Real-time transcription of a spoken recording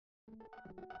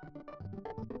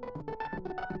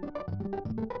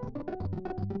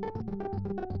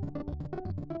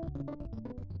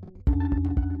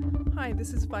Hi,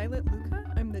 this is Violet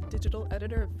Lucca. I'm the digital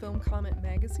editor of Film Comment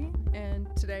magazine, and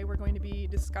today we're going to be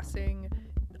discussing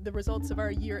the results of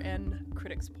our year-end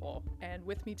critics poll. And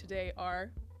with me today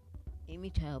are Amy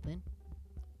Taubin,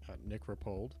 Nick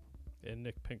Rapold, and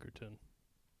Nick Pinkerton.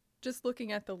 Just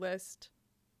looking at the list,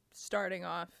 starting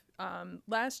off,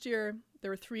 last year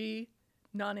there were 3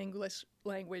 non-English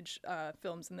language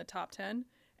films in the top 10,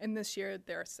 and this year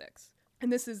there are 6.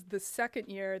 And this is the second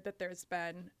year that there's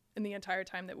been, in the entire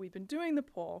time that we've been doing the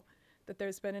poll, that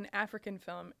there's been an African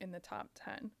film in the top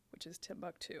 10, which is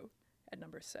Timbuktu at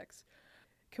number 6.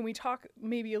 Can we talk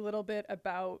maybe a little bit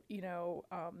about,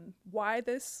 why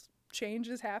this change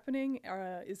is happening?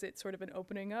 Is it sort of an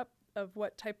opening up of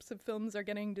what types of films are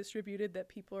getting distributed that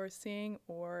people are seeing,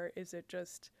 or is it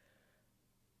just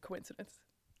coincidence?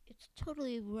 It's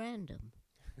totally random.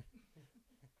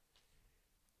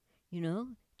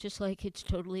 Just like it's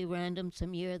totally random.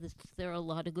 Some years there are a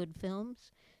lot of good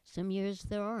films, some years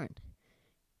there aren't.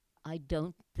 I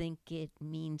don't think it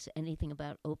means anything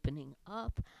about opening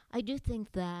up. I do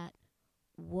think that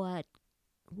what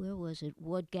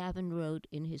Gavin wrote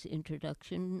in his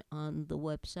introduction on the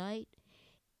website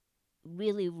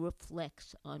really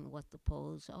reflects on what the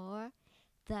polls are,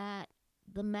 that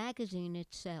the magazine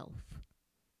itself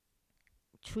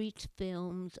treats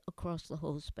films across the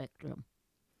whole spectrum.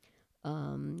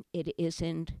 It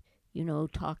isn't,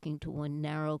 talking to one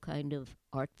narrow kind of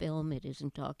art film. It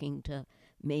isn't talking to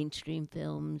mainstream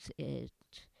films.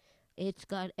 It's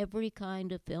got every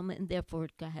kind of film, and therefore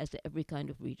it has every kind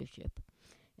of readership.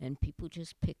 And people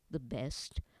just pick the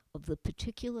best of the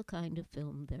particular kind of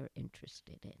film they're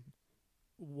interested in.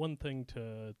 One thing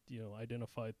to,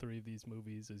 identify 3 of these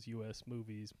movies as U.S.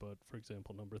 movies, but for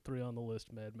example, number 3 on the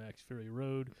list, Mad Max Fury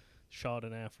Road, shot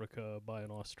in Africa by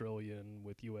an Australian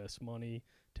with U.S. money.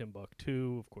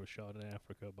 Timbuktu, of course, shot in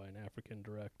Africa by an African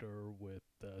director with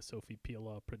Sophie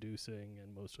Pilat producing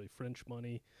and mostly French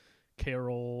money.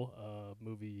 Carol, a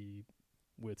movie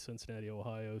with Cincinnati,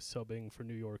 Ohio, subbing for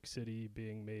New York City,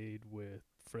 being made with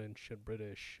French and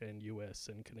British and U.S.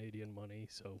 and Canadian money,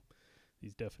 so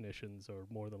these definitions are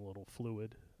more than a little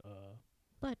fluid.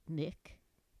 But, Nick,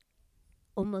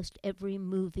 almost every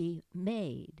movie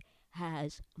made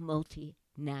has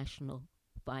multinational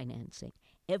financing.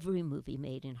 Every movie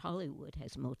made in Hollywood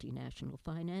has multinational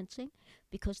financing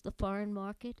because the foreign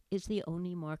market is the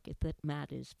only market that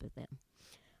matters for them.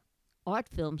 Art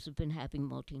films have been having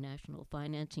multinational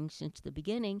financing since the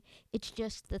beginning. It's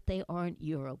just that they aren't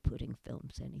Euro-putting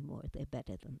films anymore. They're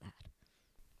better than that.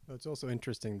 Well, it's also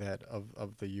interesting that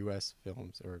of the U.S.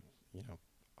 films, or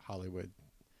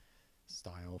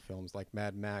Hollywood-style films like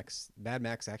Mad Max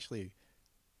actually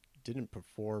didn't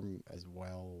perform as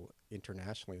well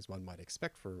internationally as one might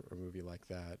expect for a movie like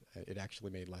that. It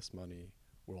actually made less money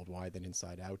worldwide than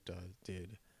Inside Out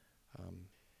did.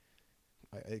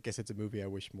 I guess it's a movie I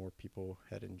wish more people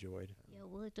had enjoyed. Yeah,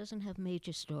 well, it doesn't have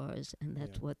major stars, and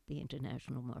that's what the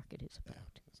international market is about.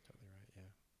 Yeah, that's totally right,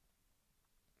 yeah.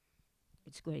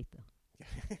 It's great, though.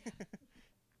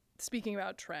 Speaking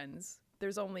about trends,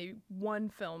 there's only one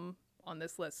film on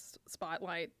this list,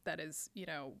 Spotlight, that is,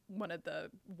 one of the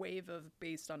wave of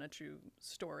based on a true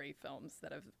story films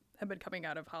that have been coming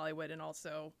out of Hollywood and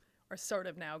also are sort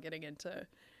of now getting into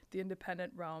the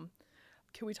independent realm.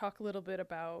 Can we talk a little bit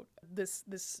about this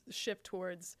shift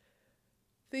towards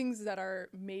things that are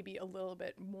maybe a little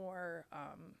bit more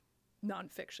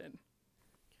nonfiction?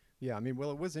 Yeah, it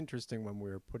was interesting when we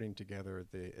were putting together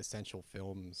the Essential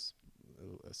Films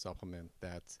supplement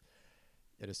that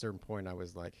at a certain point I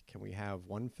was like, can we have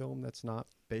one film that's not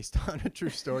based on a true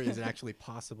story? Is it actually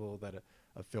possible that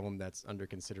a film that's under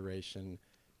consideration,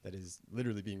 that is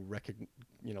literally being likely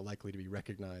to be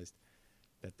recognized,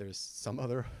 that there's some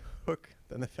other hook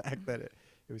than the fact that it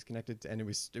was connected to, and it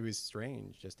was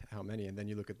strange just how many. And then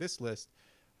you look at this list,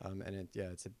 and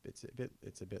it's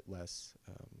a bit less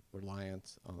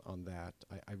reliant on that.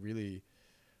 I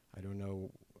don't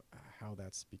know how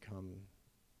that's become.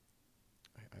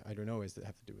 I don't know. Does it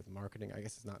have to do with marketing? I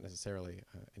guess it's not necessarily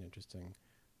an interesting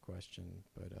question,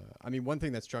 but one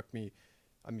thing that struck me,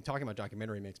 talking about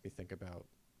documentary makes me think about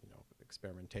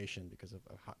experimentation because of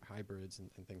hybrids and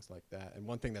things like that. And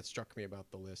one thing that struck me about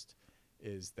the list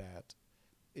is that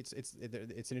it's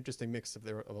an interesting mix of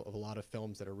a lot of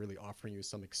films that are really offering you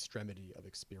some extremity of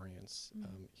experience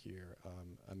here.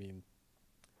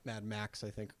 Mad Max, I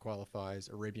think, qualifies.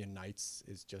 Arabian Nights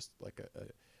is just like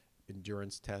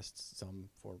endurance tests, some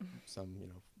for some,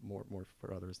 more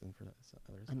for others than for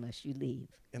others. Unless you leave.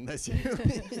 Unless you,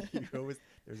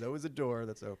 there's always a door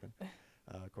that's open,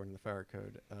 according to the fire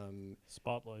code.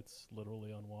 Spotlight's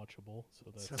literally unwatchable,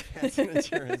 so that's an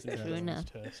endurance test. True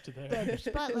enough. test there.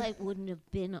 Spotlight wouldn't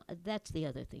have been. That's the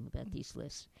other thing about these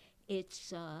lists.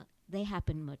 It's they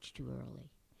happen much too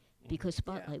early, because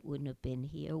Spotlight wouldn't have been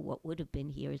here. What would have been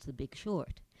here is The Big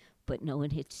Short, but no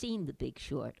one had seen The Big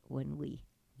Short when we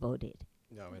voted.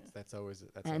 No, that's always.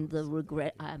 And the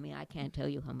regret. I mean, I can't tell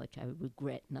you how much I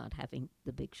regret not having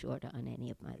The Big Short on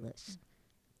any of my lists.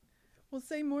 Well,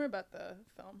 say more about the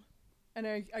film. And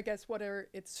I guess what are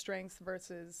its strengths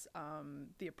versus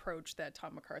the approach that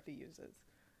Tom McCarthy uses?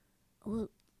 Well,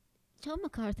 Tom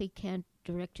McCarthy can't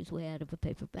direct his way out of a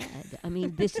paper bag. I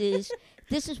mean, this is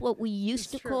what we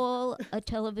used to call a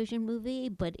television movie,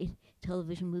 but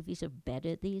television movies are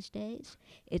better these days.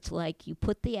 It's like you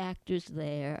put the actors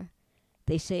there,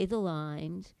 they say the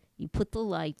lines, you put the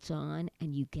lights on,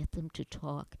 and you get them to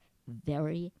talk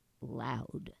very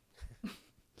loud.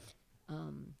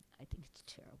 I think it's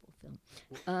a terrible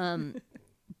film.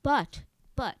 But,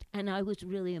 and I was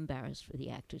really embarrassed for the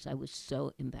actors. I was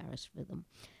so embarrassed for them.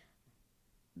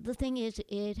 The thing is,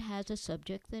 it has a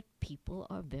subject that people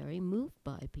are very moved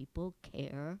by. People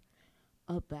care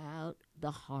about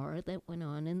the horror that went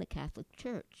on in the Catholic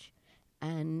Church.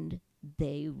 And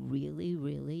they really,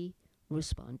 really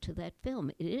respond to that film.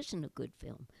 It isn't a good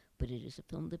film, but it is a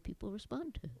film that people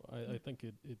respond to. I think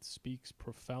it speaks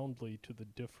profoundly to the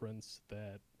difference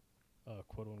that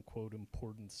quote-unquote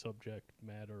important subject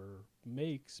matter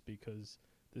makes, because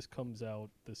this comes out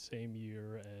the same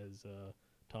year as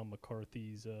Tom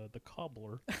McCarthy's The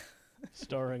Cobbler,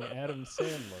 starring Adam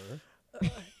Sandler.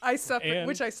 I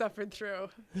suffered through.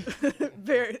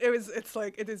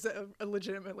 It is a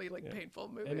legitimately painful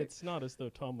movie. And it's not as though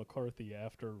Tom McCarthy,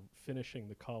 after finishing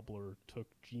The Cobbler, took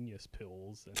genius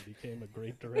pills and became a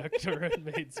great director and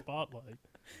made Spotlight.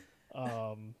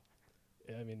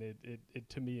 I mean, it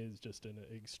to me is just an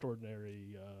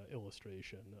extraordinary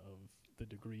illustration of the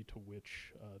degree to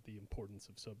which the importance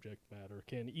of subject matter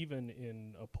can, even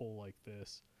in a poll like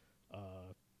this,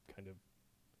 kind of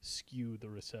skew the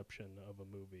reception of a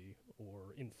movie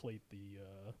or inflate the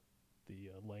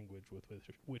language with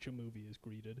which a movie is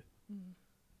greeted. Mm.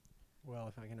 Well,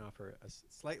 if I can offer a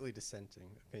slightly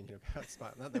dissenting opinion about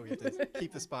Spotlight, not that we have to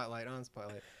keep the spotlight on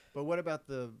Spotlight, but what about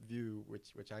the view,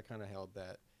 which I kind of held,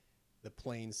 that the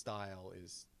plain style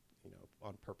is,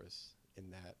 on purpose, in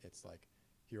that it's like,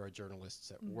 here are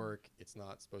journalists at work. It's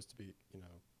not supposed to be,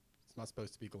 it's not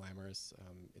supposed to be glamorous.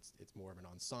 It's more of an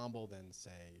ensemble than,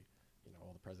 say,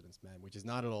 All the President's Men, which is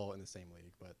not at all in the same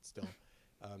league, but still.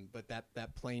 But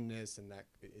that plainness and that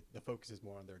the focus is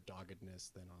more on their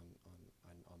doggedness than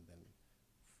on them,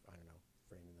 I don't know,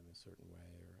 framing them a certain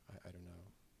way, or I don't know.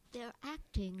 They're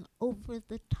acting over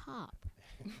the top.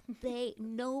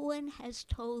 No one has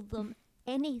told them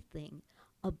anything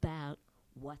about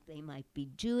what they might be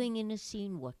doing in a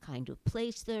scene, what kind of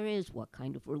place there is, what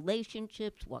kind of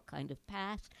relationships, what kind of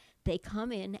past. They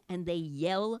come in and they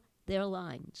yell their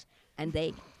lines, and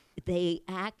they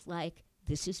act like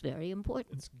this is very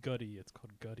important. It's gutty. It's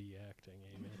called gutty acting,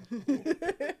 Amen.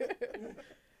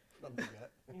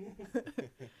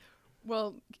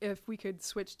 Well, if we could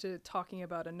switch to talking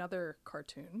about another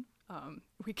cartoon,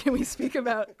 we speak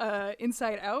about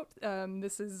Inside Out.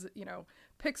 This is,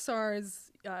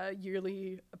 Pixar's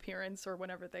yearly appearance, or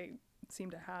whenever they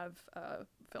seem to have a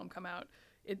film come out,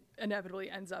 it inevitably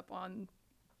ends up on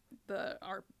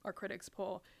our critics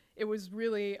poll. It was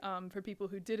really, for people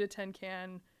who did attend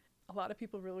Cannes, a lot of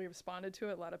people really responded to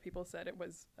it. A lot of people said it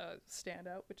was a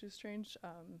standout, which is strange.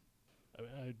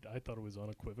 I thought it was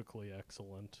unequivocally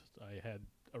excellent. I had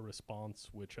a response,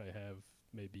 which I have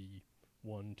maybe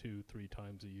 1, 2, 3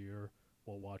 times a year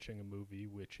while watching a movie,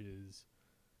 which is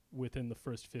within the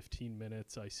first 15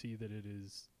 minutes, I see that it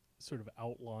is sort of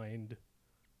outlined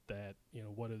that,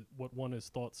 what one has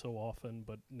thought so often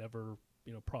but never,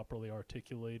 properly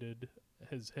articulated,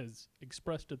 has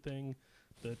expressed a thing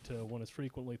that one has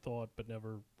frequently thought but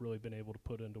never really been able to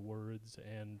put into words.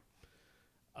 And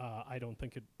I don't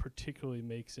think it particularly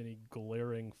makes any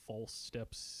glaring false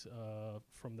steps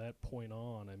from that point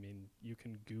on. I mean, you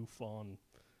can goof on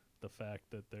the fact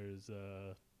that there's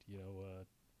a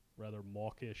rather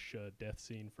mawkish death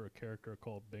scene for a character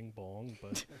called Bing Bong,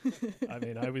 but I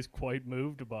mean, I was quite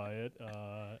moved by it,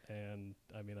 and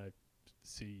I mean, I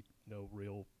see no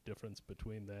real difference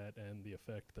between that and the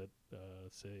effect that,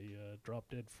 say, Drop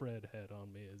Dead Fred had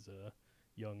on me as a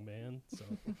young man. So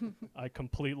I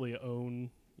completely own,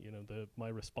 my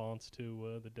response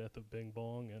to the death of Bing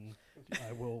Bong, and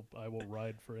I will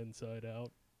ride for Inside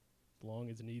Out as long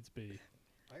as needs be.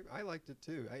 I liked it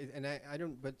too. I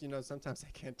don't, but sometimes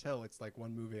I can't tell. It's like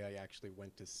one movie I actually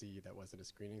went to see that wasn't a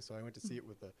screening, so I went to see it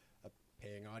with a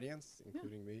paying audience,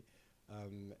 including me,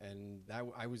 and that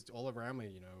I was all around me.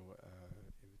 It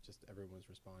was just everyone was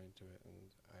responding to it, and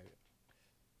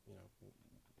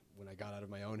when I got out of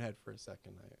my own head for a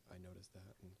second, I noticed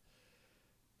that, and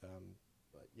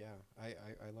but yeah,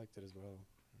 I liked it as well.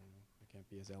 I can't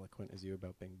be as eloquent as you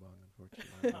about Bing Bong,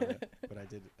 unfortunately, but I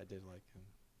did like him.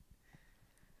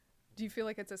 Do you feel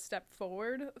like it's a step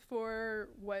forward for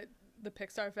what the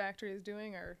Pixar factory is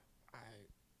doing, or?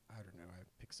 I don't know.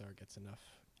 Pixar gets enough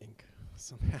ink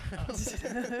somehow.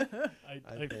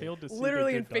 I failed to see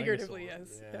literally The and Good figuratively,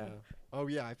 Dinosaur. yes. Yeah. Oh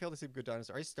yeah, I failed to see Good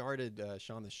Dinosaur. I started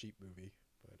Shaun the Sheep movie,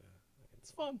 but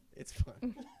It's fun. it's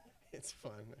fun. It's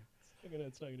fun.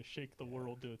 It's not gonna shake the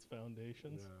world to its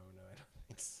foundations. No, I don't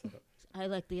think so. I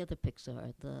like the other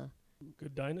Pixar, the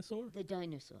Good Dinosaur?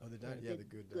 dinosaur. Oh, the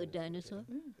Good Dinosaur.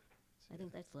 I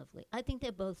think that's lovely. I think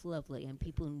they're both lovely, and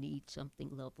people need something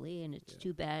lovely, and it's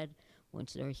too bad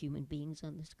once there are human beings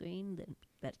on the screen, then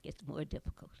that gets more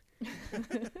difficult.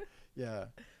 Yeah,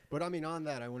 but I mean, on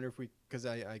that, I wonder if because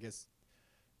I guess,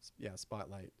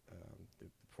 Spotlight, the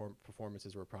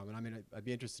performances were a problem. I mean, I'd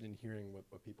be interested in hearing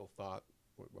what people thought,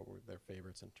 what were their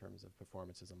favorites in terms of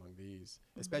performances among these,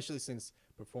 especially since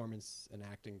performance and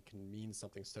acting can mean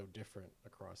something so different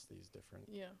across these different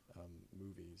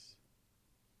movies.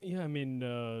 Yeah, I mean,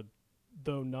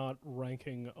 though not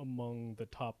ranking among the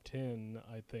top 10,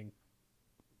 I think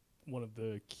one of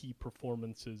the key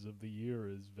performances of the year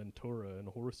is Ventura in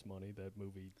Horse Money. That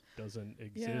movie doesn't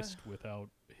exist without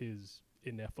his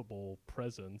ineffable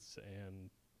presence, and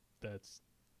that's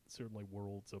certainly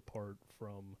worlds apart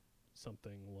from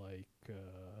something like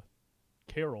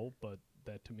Carol, but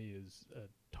that to me is a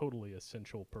totally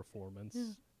essential performance.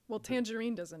 Yeah. Well,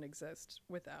 Tangerine doesn't exist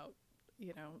without,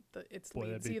 its Boy,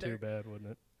 leads that'd be either. too bad, wouldn't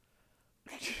it?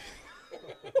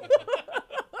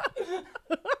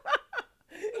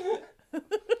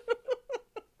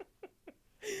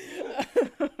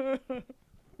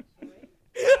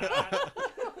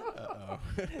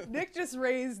 Nick just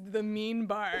raised the mean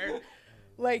bar.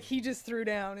 Like, he just threw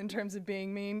down in terms of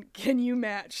being mean. Can you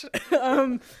match?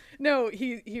 No,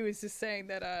 he was just saying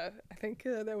that I think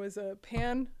there was a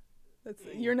Pan.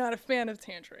 You're not a fan of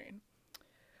Tangerine.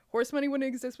 Horse Money wouldn't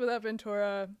exist without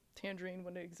Ventura. Tangerine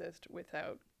wouldn't exist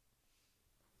without.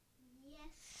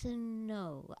 Yes and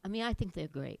no. I mean, I think they're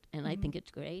great, and I think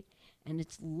it's great. And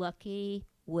it's lucky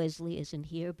Wesley isn't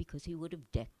here because he would have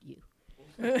decked you.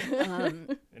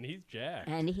 And he's jacked.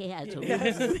 And he has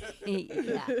a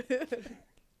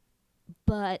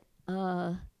But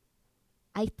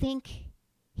I think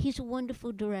he's a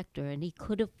wonderful director, and he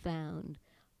could have found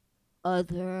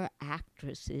other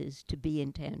actresses to be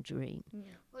in Tangerine.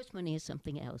 Horse Money is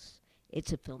something else.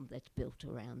 It's a film that's built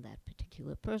around that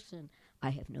particular person.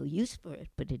 I have no use for it,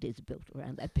 but it is built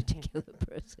around that particular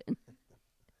person.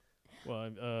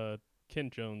 Well,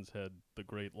 Ken Jones had the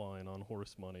great line on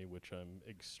Horse Money, which I'm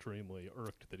extremely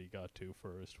irked that he got to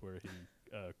first, where he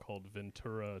called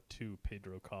Ventura to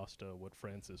Pedro Costa what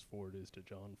Francis Ford is to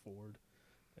John Ford.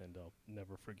 And I'll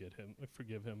never forgive him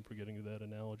for getting to that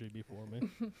analogy before me.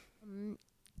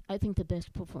 I think the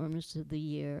best performance of the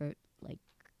year, like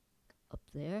up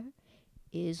there,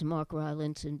 is Mark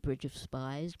Rylance in Bridge of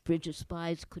Spies. Bridge of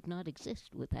Spies could not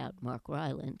exist without Mark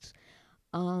Rylance.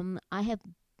 I have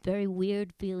very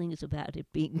weird feelings about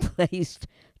it being placed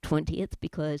 20th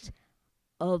because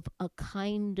of a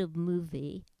kind of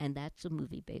movie, and that's a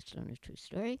movie based on a true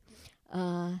story.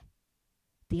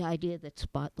 The idea that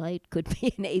Spotlight could be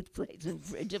in 8th place and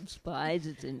Bridge of Spies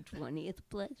is in 20th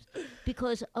place.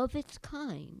 Because of its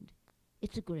kind,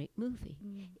 it's a great movie.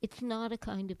 It's not a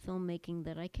kind of filmmaking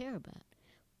that I care about.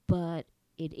 But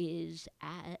it is,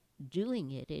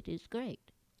 doing it is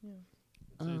great.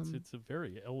 It's a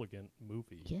very elegant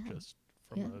movie, just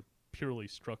from a purely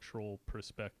structural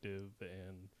perspective,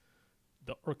 and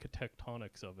the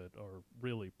architectonics of it are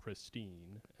really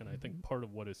pristine. And I think part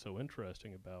of what is so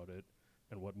interesting about it,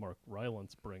 and what Mark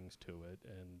Rylance brings to it,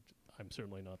 and I'm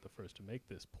certainly not the first to make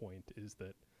this point, is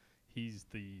that he's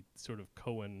the sort of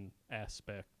Coen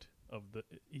aspect of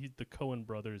he's the Coen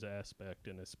brothers aspect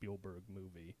in a Spielberg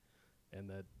movie, and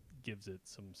that gives it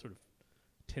some sort of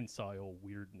tensile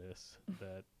weirdness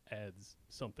that adds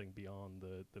something beyond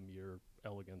the mere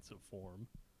elegance of form.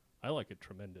 I like it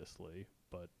tremendously,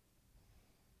 but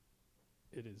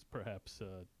it is perhaps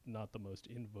not the most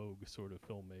in vogue sort of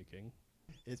filmmaking.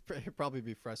 It'd probably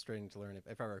be frustrating to learn.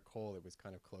 If I recall, it was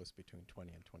kind of close between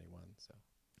 20 and 21. So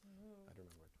I don't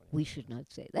remember what 21 We should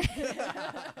not say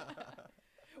that.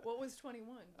 What was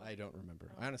 21? I don't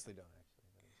remember. I honestly don't, actually.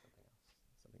 That was something else.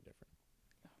 Something different.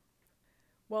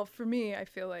 Well, for me, I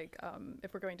feel like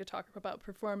if we're going to talk about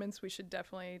performance, we should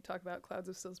definitely talk about Clouds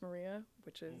of Sils Maria,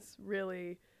 which is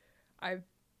really, I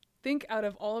think out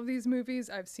of all of these movies,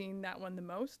 I've seen that one the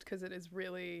most because it is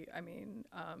really, I mean,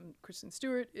 Kristen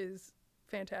Stewart is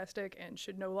fantastic and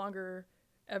should no longer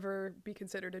ever be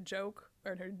considered a joke,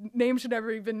 or her name should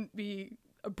never even be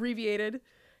abbreviated.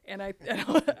 And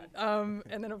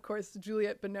and then of course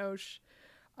Juliette Binoche.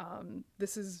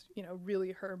 This is,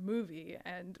 really her movie,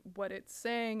 and what it's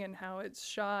saying and how it's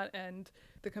shot and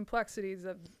the complexities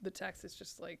of the text is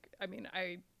just like, I mean,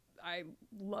 I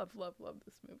love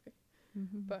this movie.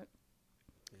 Mm-hmm. But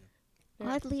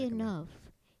Oddly enough,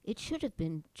 it should have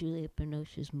been Juliette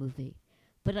Binoche's movie,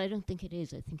 but I don't think it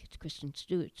is. I think it's Kristen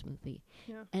Stewart's movie.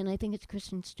 Yeah. And I think it's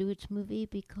Kristen Stewart's movie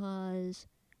because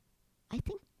I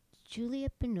think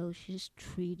Juliette Binoche is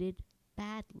treated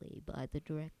badly by the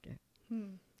director.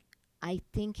 I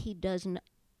think he doesn't.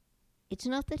 It's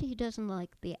not that he doesn't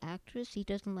like the actress, he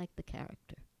doesn't like the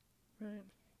character. Right.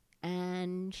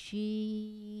 And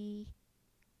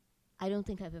I don't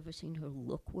think I've ever seen her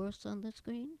look worse on the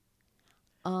screen.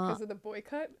 Because of the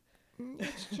boycott?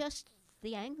 It's just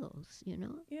the angles,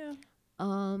 Yeah.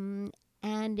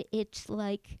 And it's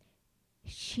like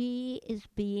she is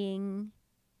being...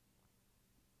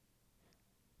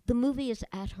 The movie is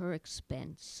at her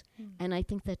expense, and I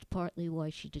think that's partly why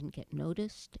she didn't get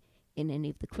noticed in any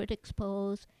of the critics'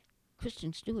 polls.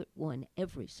 Kristen Stewart won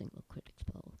every single critics'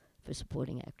 poll for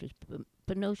supporting actress.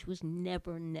 Binoche was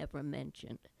never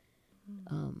mentioned.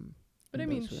 But I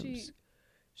mean, films.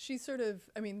 she sort of,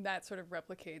 I mean, that sort of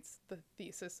replicates the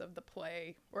thesis of the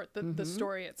play or the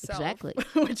story itself. Exactly.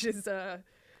 Which is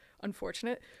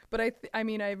unfortunate. But I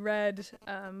mean, I read,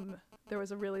 there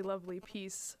was a really lovely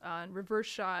piece on Reverse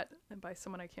Shot by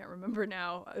someone I can't remember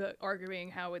now, arguing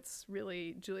how it's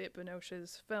really Juliette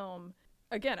Binoche's film.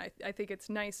 Again, I think it's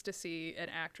nice to see an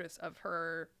actress of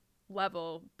her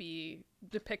level be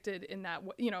depicted in that,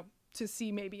 to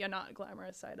see maybe a not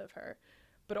glamorous side of her,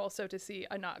 but also to see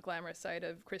a not glamorous side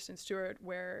of Kristen Stewart,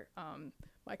 where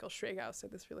Michael Schragow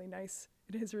said this really nice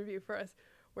in his review for us,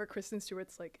 where Kristen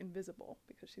Stewart's like invisible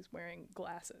because she's wearing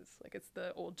glasses. Like, it's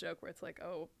the old joke where it's like,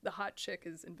 oh, the hot chick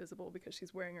is invisible because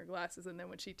she's wearing her glasses, and then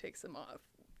when she takes them off,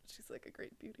 she's like a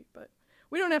great beauty. But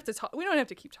we don't have to talk. We don't have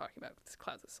to keep talking about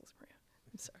Clouds of Sils Maria.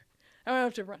 I'm sorry. I don't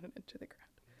have to run it into the ground.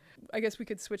 I guess we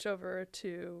could switch over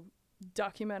to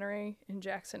documentary in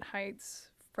Jackson Heights.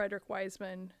 Frederick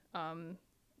Wiseman.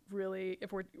 Really,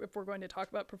 if we're going to talk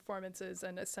about performances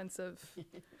and a sense of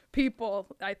people,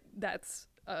 that's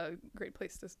a great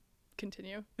place to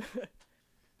continue.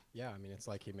 Yeah, I mean, it's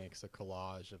like he makes a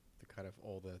collage of the kind of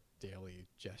all the daily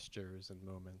gestures and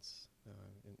moments,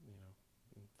 in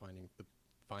finding the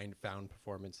found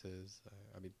performances.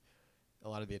 I mean, a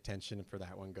lot of the attention for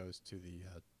that one goes to the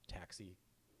taxi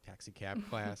cab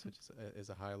class, which is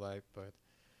a highlight. But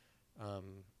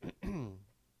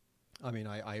I mean,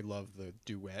 I love the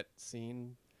duet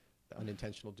scene, the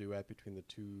unintentional duet between the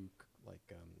two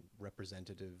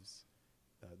representatives.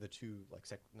 The two what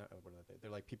are they?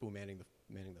 They're like people manning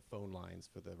the phone lines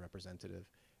for the representative,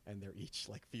 and they're each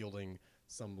like fielding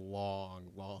some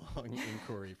long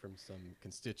inquiry from some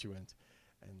constituent,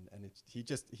 and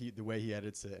the way he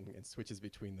edits it and switches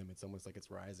between them, it's almost like it's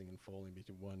rising and falling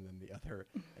between one and the other,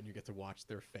 and you get to watch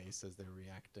their face as they're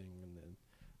reacting, and then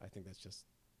I think that's just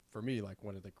for me like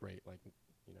one of the great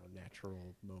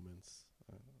natural moments.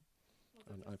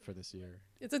 For this year.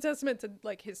 It's a testament to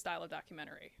like his style of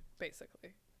documentary,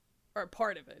 basically, or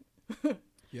part of it.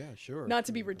 Yeah, sure. Not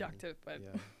to be reductive, but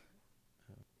yeah.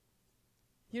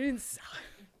 You didn't.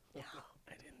 No,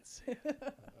 I didn't say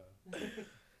it.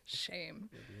 Shame.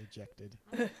 You'll be ejected.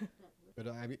 But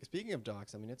I mean, speaking of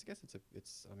docs, I mean, it's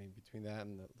between that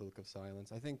and the Look of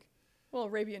Silence, I think. Well,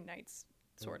 Arabian Nights,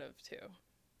 sort of too.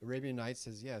 Arabian Nights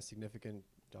has significant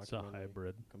documentary it's a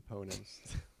hybrid components.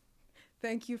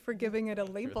 Thank you for giving it a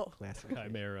label.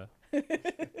 Chimera. Well,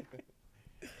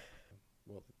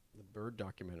 the bird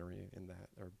documentary in that,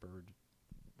 or bird,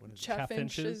 what is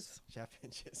Chaffinches.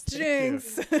 Chaffinches.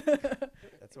 Jinx.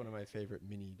 That's one of my favorite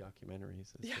mini documentaries.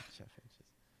 Is the Chaffinches.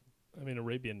 I mean,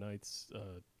 Arabian Nights,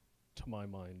 to my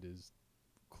mind, is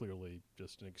clearly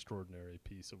just an extraordinary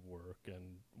piece of work,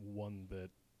 and one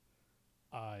that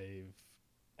I've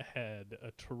had a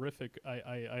terrific.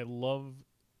 I love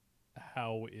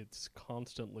how it's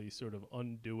constantly sort of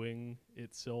undoing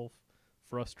itself,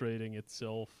 frustrating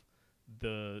itself,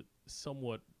 the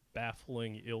somewhat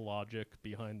baffling illogic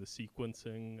behind the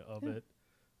sequencing of it,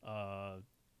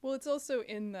 Well, it's also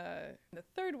in the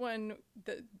third one,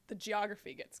 the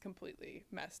geography gets completely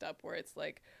messed up, where it's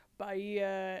like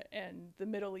Bahia and the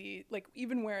Middle East, like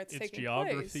even where it's taking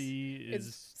geography place,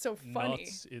 is so funny.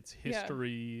 nuts. Its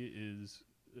history is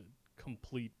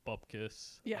complete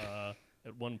bupkis. Yeah.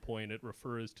 At one point, it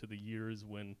refers to the years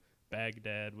when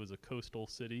Baghdad was a coastal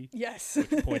city. Yes.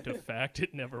 Which, point of fact,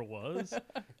 it never was.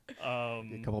 A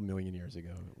couple million years ago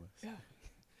it was. Yeah.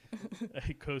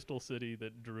 A coastal city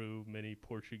that drew many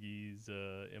Portuguese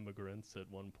immigrants at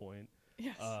one point.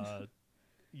 Yes.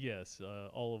 Yes,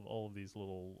 all of these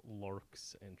little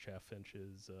larks and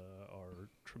chaffinches are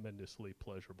tremendously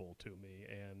pleasurable to me,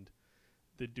 and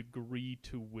the degree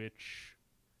to which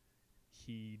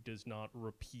he does not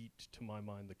repeat, to my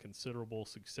mind, the considerable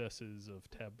successes of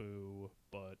Taboo,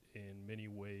 but in many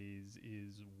ways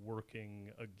is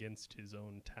working against his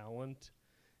own talent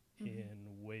in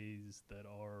ways that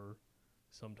are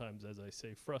sometimes, as I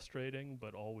say, frustrating,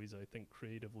 but always, I think,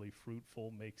 creatively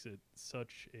fruitful, makes it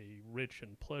such a rich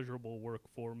and pleasurable work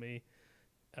for me.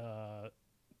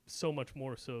 So much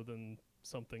more so than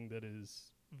something that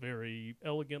is very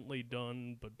elegantly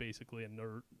done, but basically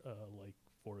inert, like,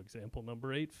 for example,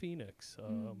 number 8, Phoenix.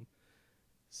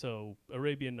 So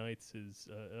Arabian Nights is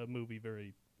a movie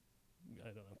very, I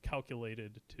don't know,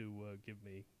 calculated to give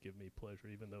me pleasure,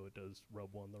 even though it does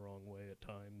rub one the wrong way at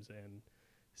times, and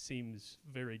seems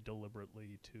very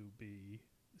deliberately to be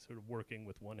sort of working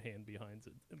with one hand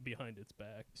behind its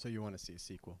back. So you want to see a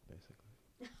sequel, basically?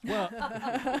 Well,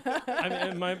 I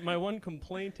mean, my one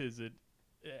complaint is it,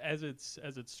 as it's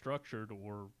structured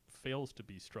or fails to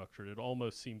be structured, it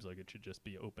almost seems like it should just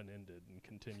be open-ended and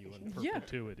continue in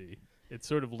perpetuity. It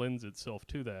sort of lends itself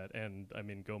to that, and I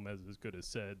mean, Gomez as good as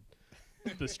said,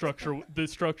 the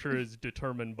structure is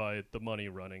determined by the money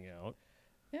running out.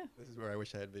 Yeah. This is where I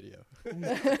wish I had video.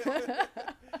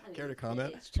 Care to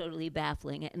comment? It's totally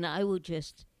baffling. And I will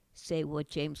just say what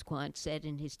James Quant said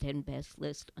in his 10 best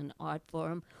list on Art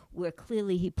Forum, where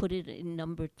clearly he put it in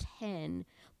number 10,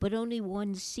 but only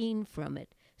one scene from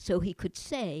it. So he could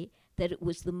say that it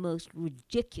was the most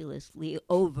ridiculously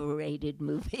overrated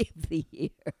movie of the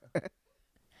year.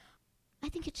 I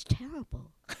think it's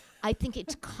terrible. I think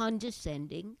it's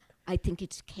condescending. I think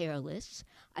it's careless.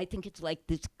 I think it's like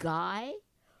this guy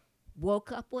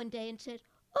woke up one day and said,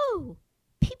 "Oh,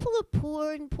 people are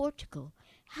poor in Portugal.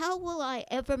 How will I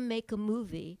ever make a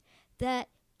movie that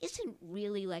isn't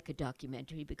really like a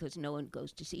documentary, because no one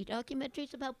goes to see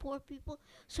documentaries about poor people,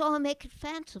 so I'll make it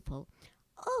fanciful."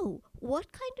 Oh,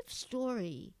 what kind of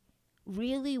story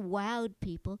really wowed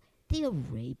people? The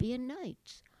Arabian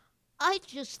Nights. I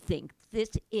just think this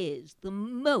is the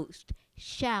most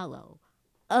shallow,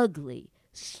 ugly,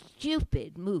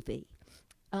 stupid movie.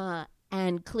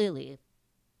 And clearly, if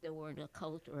there weren't a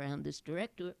cult around this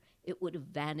director, it would have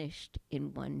vanished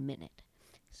in 1 minute.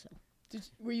 So,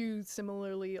 Were you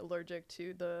similarly allergic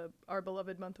to Our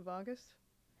Beloved Month of August?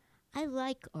 I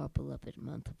like Our Beloved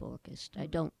Month of August. I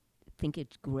don't think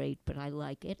it's great, but I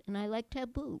like it, and I like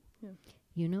Taboo. Yeah.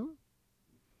 You know?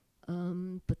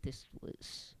 But this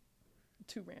was...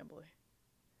 Too rambly.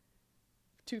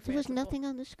 Too There was fanciful. nothing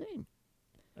on the screen.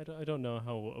 I don't know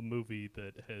how a movie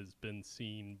that has been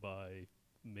seen by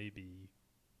maybe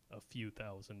a few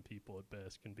thousand people at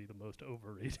best can be the most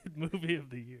overrated movie of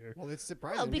the year. Well, it's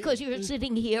surprising. Well, because you're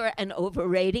sitting here and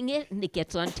overrating it, and it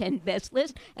gets on 10 best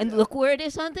list, and look where it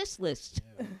is on this list.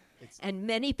 Yeah. And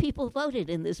many people voted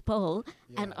in this poll,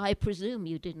 and Yeah. I presume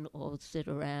you didn't all sit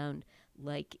around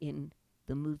like in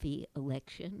the movie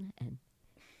Election and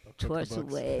toss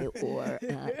away or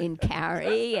in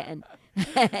Carrie and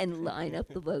line up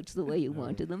the votes the way you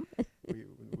wanted them.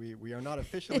 we are not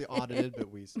officially audited, but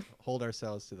we hold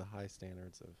ourselves to the high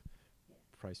standards of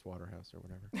Price Waterhouse or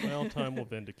whatever. Well, time will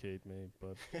vindicate me,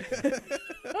 but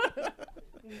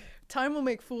Time will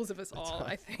make fools of us all,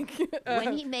 I think.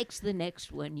 When he makes the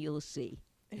next one, you'll see.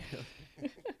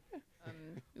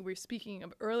 We were speaking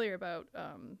earlier about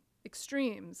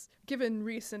extremes. Given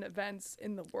recent events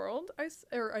in the world,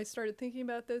 I started thinking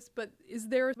about this, but is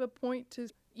there a point to,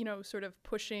 sort of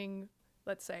pushing,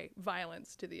 let's say,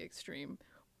 violence to the extreme?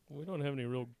 we don't have any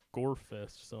real gore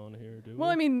fests on here, do we? Well,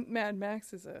 I mean, Mad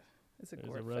Max is a There's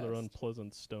gore a rather fest.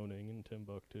 unpleasant stoning in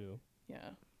Timbuktu. Yeah.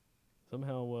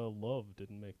 Somehow, Love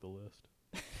didn't make the list.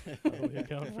 How do we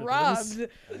account for this?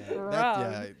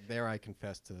 Robbed. Yeah, there I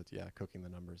confess to cooking the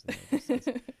numbers there.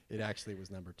 It actually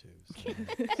was number 2. So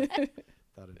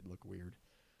thought it'd look weird.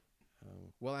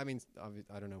 Well, I mean,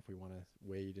 I don't know if we want to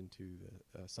wade into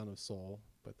the Son of Soul,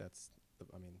 but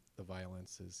the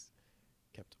violence is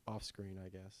kept off screen, I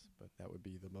guess. But that would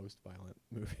be the most violent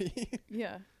movie.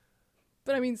 Yeah.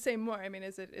 But I mean, say more. I mean,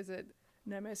 is it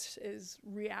Nemes is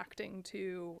reacting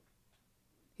to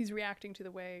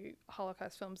the way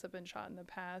Holocaust films have been shot in the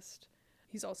past.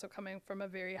 He's also coming from a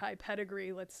very high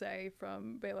pedigree, let's say,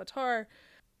 from Belatar.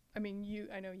 I mean,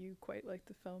 I know you quite like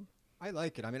the film. I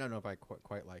like it. I mean, I don't know if I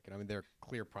quite like it. I mean, there are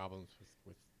clear problems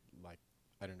with like,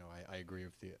 I don't know. I agree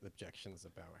with the objections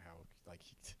about how, like,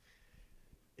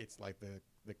 it's like the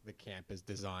camp is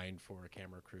designed for a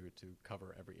camera crew to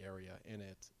cover every area in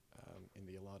it in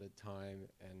the allotted time,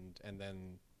 and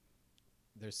then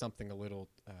there's something a little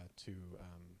too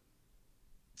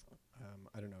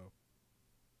I don't know,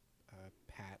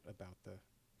 pat about the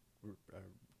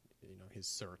his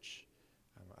search.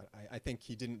 I think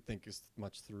he didn't think as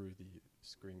much through the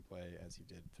screenplay as he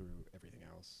did through everything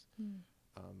else.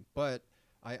 But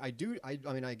I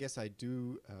guess I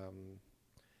do.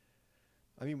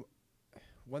 I mean,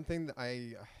 one thing that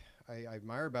I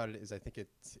admire about it is I think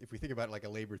if we think about it like a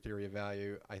labor theory of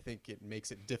value, I think it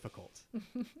makes it difficult.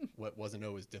 What wasn't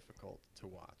always difficult to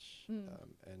watch,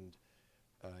 and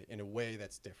in a way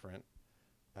that's different.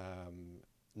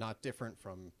 Not different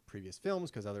from previous films,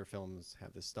 because other films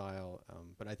have this style,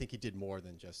 but I think he did more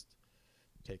than just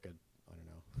take a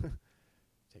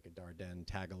Dardenne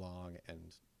tag along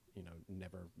and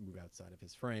never move outside of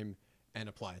his frame and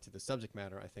apply it to the subject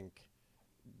matter. I think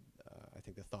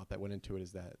the thought that went into it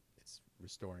is that it's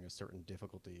restoring a certain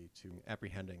difficulty to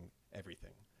apprehending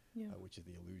everything, which is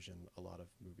the illusion a lot of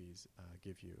movies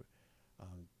give you,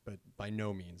 but by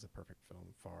no means a perfect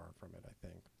film. Far from it, I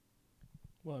think.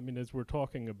 Well, I mean, as we're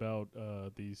talking about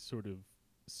these sort of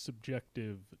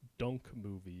subjective dunk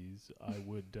movies, I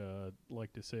would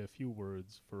like to say a few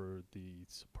words for the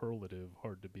superlative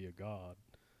Hard to Be a God,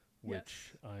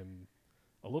 which I'm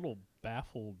a little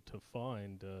baffled to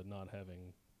find not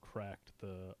having cracked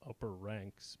the upper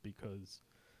ranks, because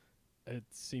it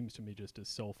seems to me just a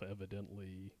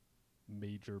self-evidently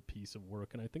major piece of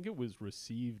work, and I think it was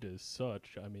received as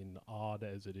such. I mean, odd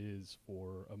as it is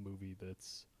for a movie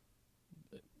that's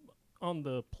on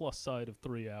the plus side of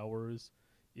 3 hours,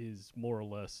 is more or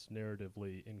less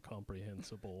narratively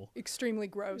incomprehensible. Extremely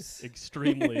gross.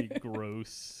 Extremely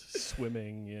gross,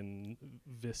 swimming in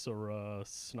viscera,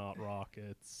 snot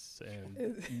rockets,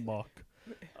 and muck.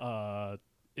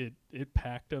 It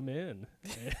packed them in.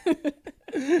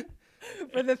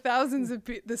 For the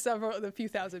few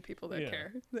thousand people that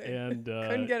care. And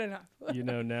couldn't get enough.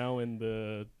 Now in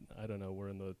the, I don't know, we're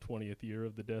in the 20th year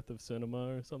of the death of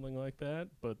cinema or something like that,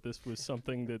 but this was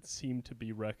something that seemed to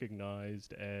be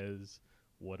recognized as,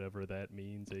 whatever that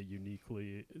means, a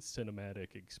uniquely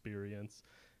cinematic experience.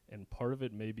 And part of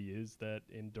it maybe is that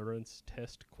endurance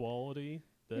test quality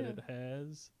that it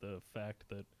has, the fact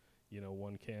that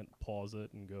one can't pause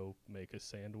it and go make a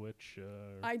sandwich.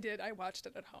 I did. I watched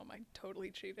it at home. I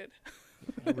totally cheated.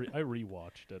 I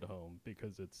rewatched at home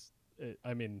because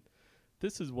I mean,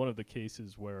 this is one of the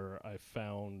cases where I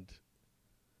found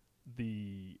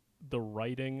the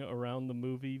writing around the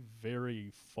movie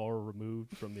very far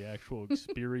removed from the actual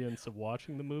experience of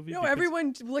watching the movie. No,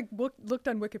 everyone looked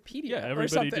on Wikipedia. Yeah,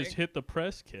 everybody just hit the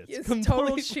press kits. It's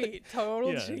total cheat.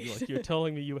 Total cheat. Like, you're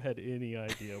telling me you had any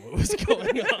idea what was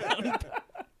going on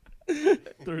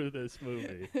through this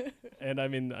movie. And I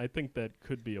mean, I think that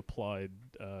could be applied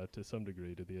to some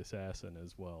degree to The Assassin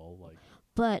as well.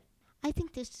 But I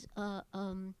think this, I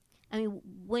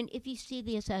mean, if you see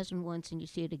The Assassin once and you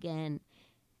see it again,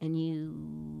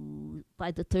 and by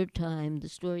the third time, the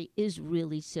story is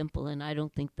really simple, and I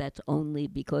don't think that's only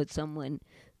because someone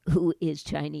who is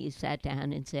Chinese sat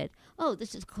down and said, oh,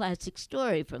 this is a classic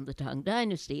story from the Tang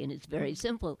Dynasty, and it's very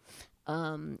simple.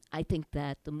 I think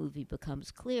that the movie becomes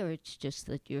clear. It's just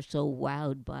that you're so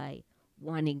wowed by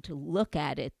wanting to look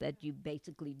at it that you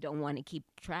basically don't want to keep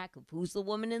track of who's the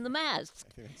woman in the mask.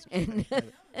 I think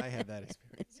that's I had that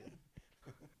experience. Yeah.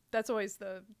 That's always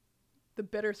the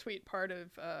bittersweet part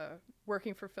of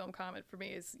working for Film Comment for me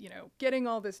is, getting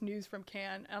all this news from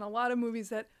Cannes and a lot of movies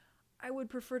that I would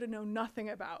prefer to know nothing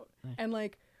about. Right.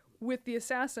 And with The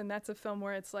Assassin, that's a film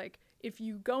where it's like, if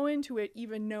you go into it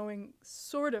even knowing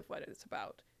sort of what it's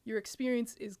about, your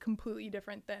experience is completely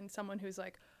different than someone who's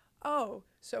like, oh,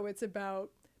 so it's about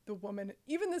the woman,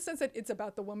 even the sense that it's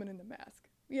about the woman in the mask.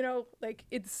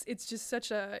 It's just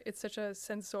such a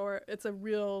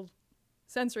real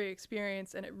sensory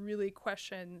experience, and it really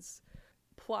questions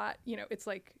plot. It's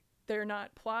like they're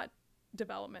not plot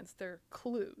developments, they're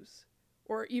clues.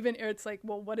 Or even it's like,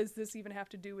 well, what does this even have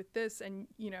to do with this? And,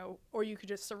 or you could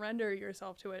just surrender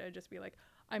yourself to it and just be like,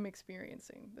 I'm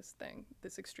experiencing this thing,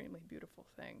 this extremely beautiful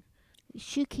thing.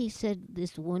 Shuki said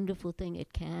this wonderful thing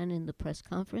at Cannes in the press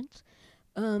conference.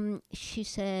 She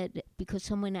said, because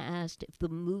someone asked if the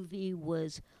movie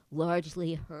was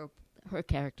largely her her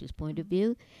character's point of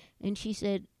view, and she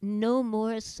said, no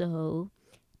more so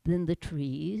than the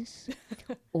trees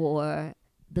or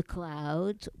the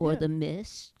clouds or the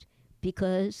mist,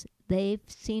 because they've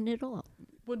seen it all.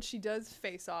 When she does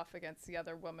face off against the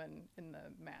other woman in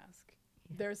the mask,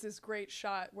 there's this great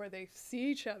shot where they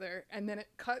see each other, and then it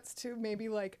cuts to maybe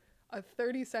like a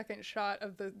 30-second shot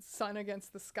of the sun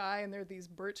against the sky, and there are these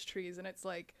birch trees, and it's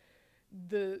like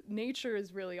the nature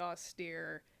is really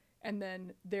austere, and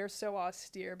then they're so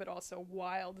austere but also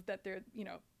wild that they're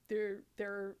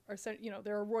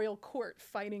a royal court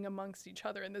fighting amongst each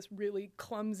other in this really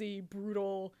clumsy,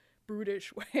 brutal,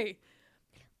 brutish way.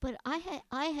 But I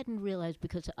hadn't realized,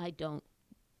 because I don't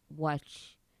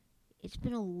watch. It's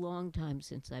been a long time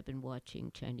since I've been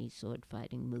watching Chinese sword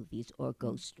fighting movies or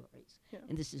ghost stories. Yeah.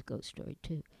 And this is Ghost Story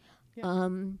too. Yeah.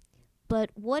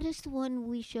 But what is the one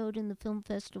we showed in the film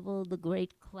festival, the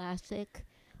great classic?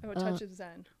 Oh, Touch of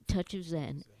Zen. Touch of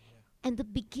Zen. And the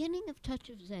beginning of Touch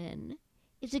of Zen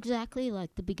is exactly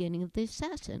like the beginning of The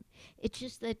Assassin. It's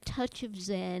just that Touch of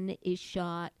Zen is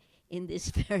shot in this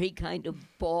very kind of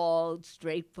bald,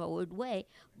 straightforward way.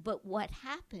 But what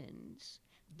happens,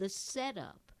 the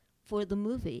setup for the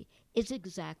movie, is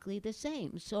exactly the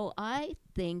same. So I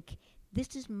think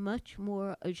this is much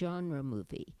more a genre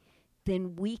movie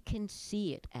than we can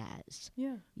see it as.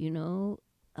 Yeah. You know,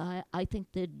 I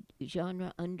think the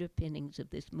genre underpinnings of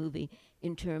this movie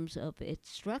in terms of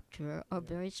its structure are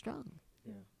very strong.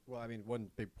 Yeah. Well, I mean, one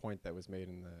big point that was made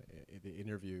in the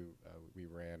interview we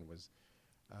ran was,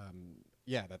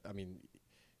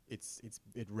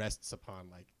 it rests upon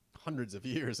like hundreds of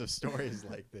years of stories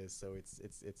like this. So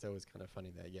it's always kind of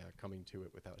funny that coming to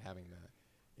it without having that,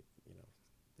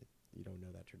 you don't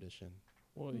know that tradition.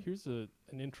 Well, here's an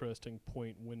interesting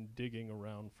point when digging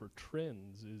around for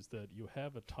trends, is that you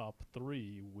have a top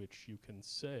 3 which you can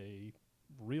say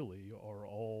really are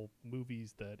all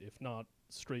movies that, if not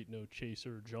straight no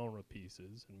chaser genre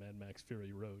pieces, and Mad Max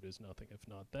Fury Road is nothing if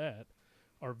not that,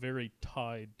 are very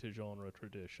tied to genre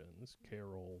traditions.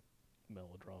 Carol,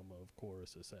 melodrama, of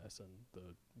course, Assassin,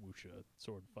 the wuxia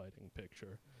sword fighting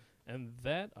picture. And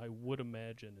that, I would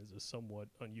imagine, is a somewhat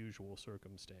unusual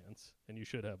circumstance. And you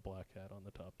should have Black Hat on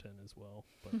the top 10 as well.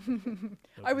 But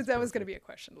that was going to be a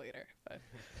question later.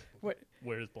 But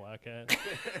where's Black Hat?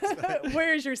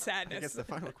 where's your sadness? I guess the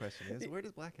final question is, where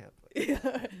does Black Hat play?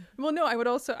 Yeah. Well, no, I would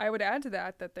add to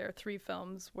that there are 3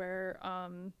 films where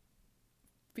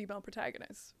female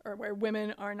protagonists, or where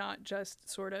women are not just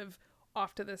sort of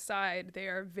off to the side. They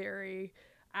are very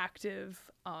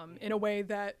active in a way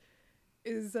that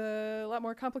is a lot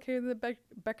more complicated than the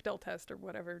Bechdel test or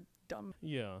whatever dumb.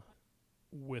 Yeah.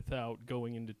 Without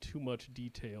going into too much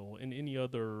detail, in any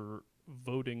other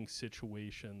voting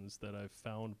situations that I've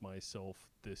found myself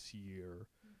this year,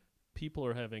 people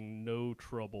are having no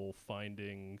trouble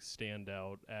finding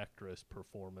standout actress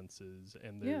performances,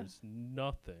 and there's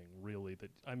nothing really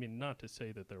that, I mean, not to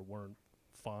say that there weren't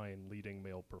fine leading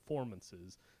male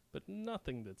performances, but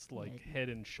nothing that's like head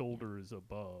and shoulders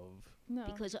above. No.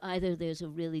 Because either there's a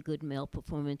really good male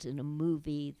performance in a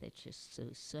movie that's just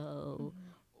so-so,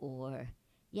 or,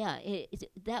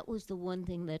 that was the one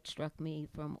thing that struck me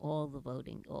from all the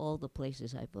voting, all the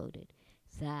places I voted,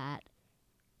 that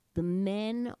the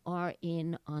men are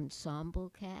in ensemble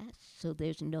casts, so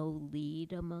there's no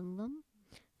lead among them,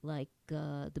 like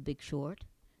The Big Short.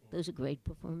 Those are great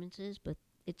performances, but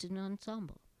it's an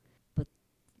ensemble. But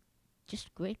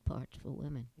just great parts for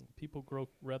women. People grow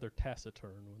rather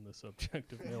taciturn when the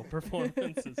subject of male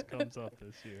performances comes up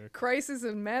this year. Crisis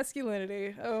of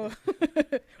masculinity. Oh.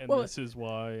 And this is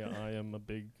why I am a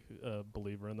big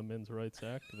believer in the men's rights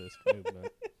activist movement.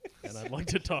 And I'd like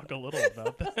to talk a little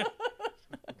about that.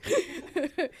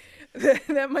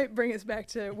 That might bring us back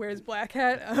to where's Black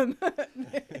Hat.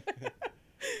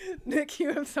 Nick,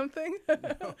 you have something? No,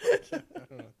 I don't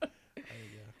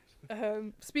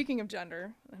know. Speaking of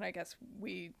gender, and I guess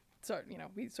we sort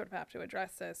of have to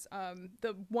address this.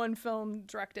 The one film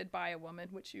directed by a woman,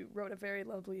 which you wrote a very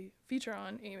lovely feature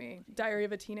on, Amy, Diary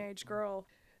of a Teenage Girl.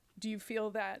 Do you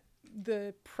feel that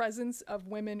the presence of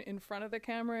women in front of the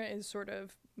camera is sort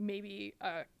of maybe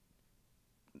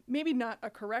not a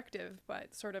corrective,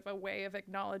 but sort of a way of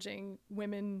acknowledging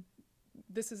women?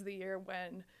 This is the year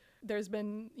when there's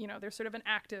been, there's sort of an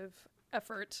active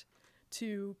effort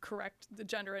to correct the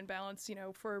gender imbalance,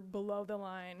 for below the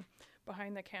line,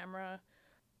 behind the camera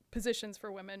positions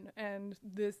for women. And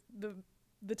the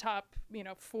top,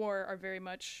 4 are very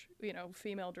much,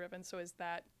 female driven. So is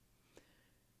that,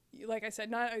 like I said,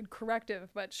 not a corrective,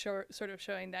 but sort of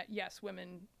showing that, yes,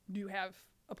 women do have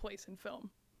a place in film,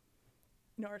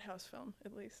 in art house film,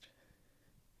 at least.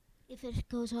 If it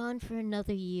goes on for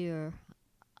another year,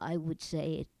 I would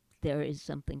say there is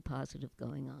something positive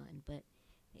going on, but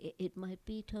it might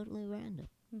be totally random.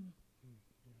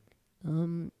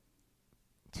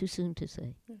 Too soon to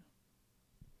say. Yeah.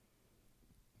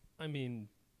 I mean,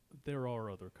 there are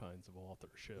other kinds of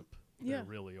authorship. Yeah. There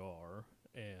really are.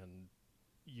 And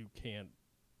you can't...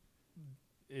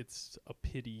 It's a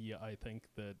pity, I think,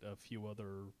 that a few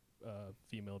other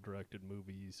female-directed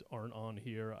movies aren't on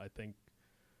here. I think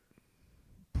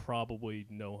probably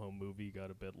No Home Movie got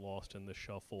a bit lost in the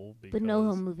shuffle because... The No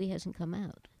Home Movie hasn't come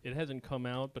out. It hasn't come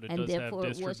out, but it And does have therefore it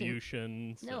wasn't-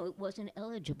 distribution. No, it wasn't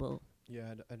eligible.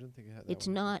 Yeah, I don't think it had. It's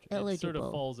not It sort of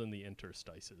eligible. falls in the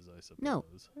interstices, I suppose. No.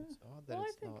 It's odd that Well, I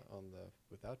it's think- not on the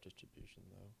without distribution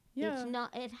though. Yeah. It's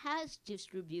not. It has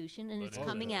distribution, and But it's it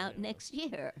coming doesn't, out yeah. next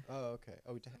year. Oh, okay.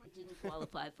 Oh, It didn't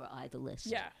qualify for either list.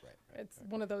 Yeah. right. It's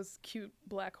one of those cute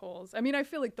black holes. I mean, I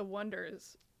feel like The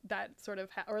Wonders, that sort of,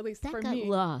 or at least That for got me,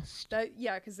 lost.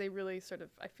 because they really sort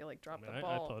of, I feel like, I dropped mean, the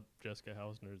I ball. thought Jessica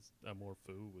Hausner's Amour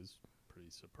Fou was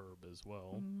pretty superb as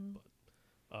well. Mhm.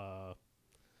 But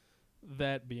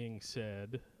that being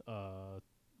said,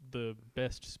 the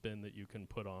best spin that you can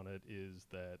put on it is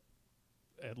that,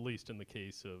 at least in the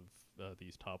case of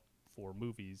these top 4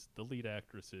 movies, the lead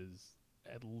actresses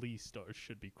at least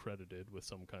should be credited with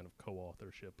some kind of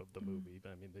co-authorship of the movie.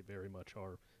 I mean, they very much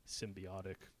are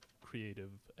symbiotic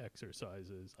creative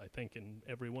exercises, I think, in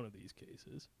every one of these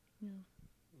cases. Yeah.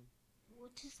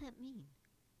 What does that mean?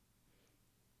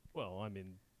 Well, I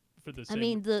mean, for the I same...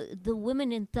 mean, the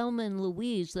women in Thelma and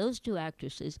Louise, those 2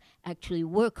 actresses actually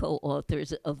were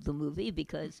co-authors of the movie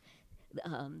because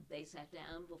they sat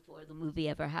down before the movie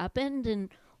ever happened, and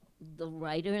the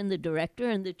writer and the director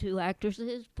and the 2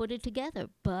 actresses put it together.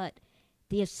 But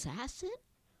the assassin?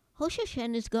 Ho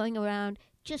Shen is going around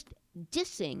just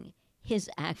dissing his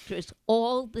actress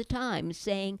all the time,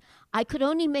 saying, I could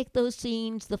only make those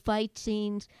scenes, the fight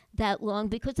scenes, that long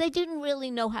because they didn't really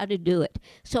know how to do it.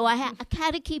 So I had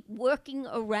to keep working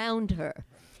around her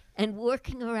and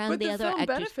working around But the other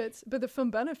actors. the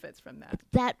film benefits from that.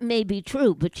 That may be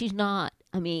true, but she's not.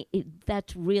 I mean,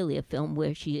 that's really a film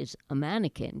where she is a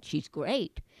mannequin. She's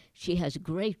great. She has a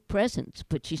great presence,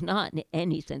 but she's not in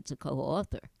any sense a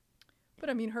co-author.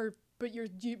 But I mean,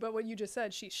 but what you just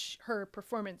said, her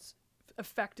performance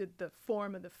affected the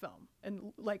form of the film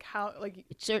and like how, like,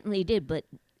 It certainly did, but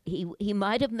he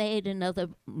might have made another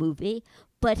movie,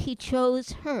 but he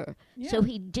chose her. So Yeah.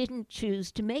 he didn't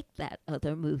choose to make that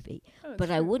other movie. Oh, But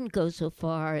that's I true. wouldn't go so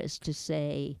far as to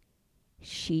say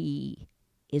she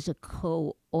is a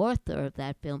co-author of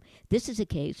that film. This is a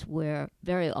case where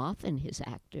very often his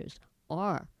actors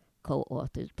are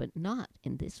co-authors, but not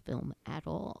in this film at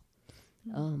all.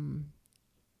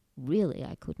 Really,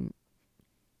 I couldn't.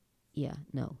 Yeah,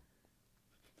 no.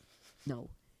 No.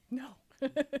 No.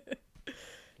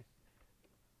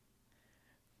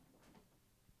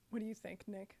 What do you think,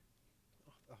 Nick?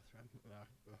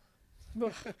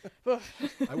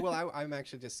 I'm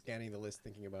actually just scanning the list,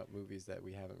 thinking about movies that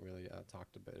we haven't really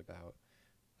talked a bit about,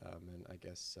 and I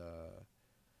guess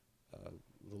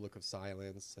The Look of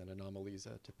Silence and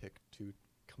Anomalisa, to pick 2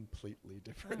 completely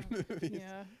different movies,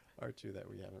 Yeah. are 2 that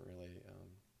we haven't really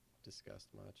discussed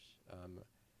much.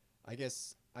 I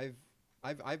guess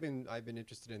I've been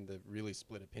interested in the really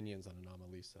split opinions on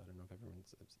Anomalisa. I don't know if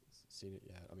everyone's seen it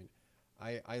yet. I mean,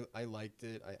 I liked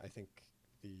it. I think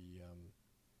he's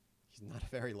not a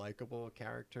very likable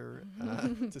character,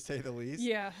 to say the least.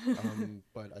 Yeah.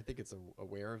 But I think it's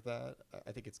aware of that.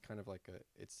 I think it's kind of like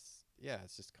it's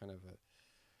just kind of a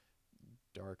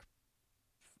dark,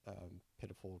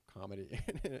 pitiful comedy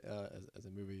as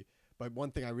a movie. But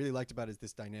one thing I really liked about it is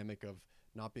this dynamic of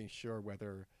not being sure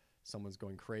whether someone's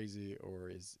going crazy or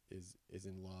is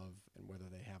in love, and whether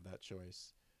they have that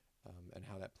choice, and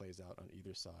how that plays out on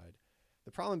either side.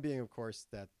 The problem being, of course,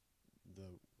 that the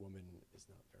woman is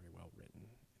not very well written in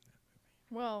that movie.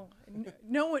 Well,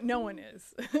 no one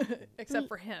is, except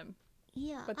for him.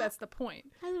 Yeah. But that's the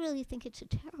point. I really think it's a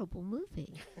terrible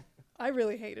movie. I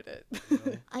really hated it.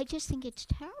 I just think it's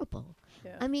terrible.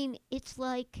 Yeah. I mean, it's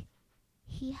like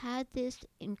he had this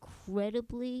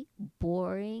incredibly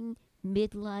boring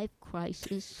midlife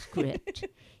crisis script.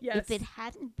 Yes. If it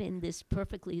hadn't been this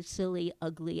perfectly silly,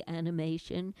 ugly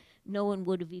animation, no one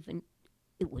would have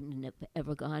it wouldn't have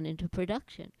ever gone into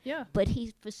production. Yeah. But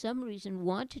he, for some reason,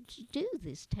 wanted to do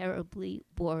this terribly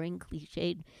boring,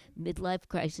 cliched midlife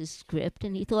crisis script,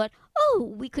 and he thought,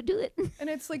 oh, we could do it. And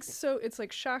it's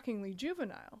like shockingly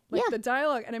juvenile. Like Yeah. the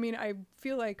dialogue, and I mean, I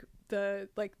feel like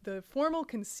the formal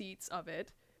conceits of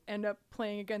it end up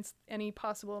playing against any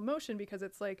possible emotion, because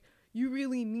it's like you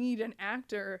really need an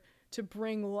actor to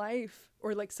bring life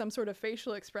or like some sort of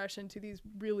facial expression to these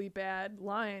really bad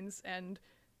lines, and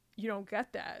you don't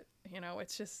get that.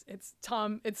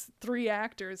 It's three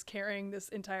actors carrying this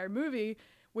entire movie,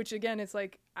 which again is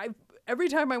like, every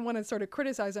time I want to sort of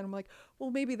criticize it, I'm like, well,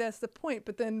 maybe that's the point.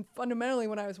 But then fundamentally,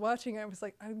 when I was watching it, I was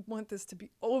like, I want this to be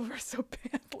over so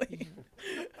badly.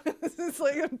 This is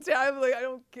like,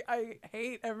 I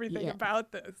hate everything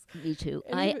about this. Me too.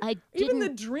 Even the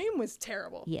dream was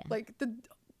terrible. Yeah. Like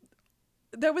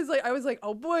I was like,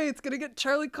 oh boy, it's gonna get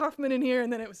Charlie Kaufman in here,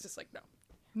 and then it was just like, no,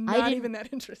 not even that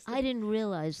interesting. I didn't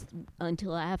realize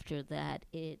until after that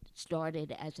it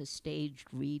started as a staged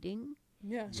reading.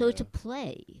 Yeah. So it's a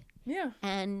play. Yeah.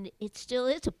 And it still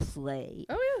is a play.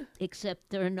 Oh yeah. Except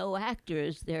there are no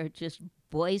actors. They're just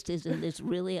voices in this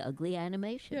really ugly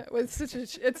animation. Yeah, well, it's such a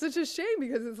shame,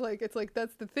 because it's like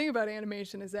that's the thing about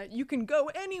animation, is that you can go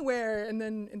anywhere, and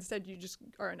then instead you just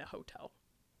are in a hotel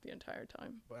the entire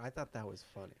time. But I thought that was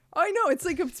funny. I know, it's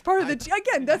like it's part of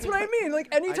again, that's what I mean. Like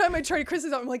anytime I try to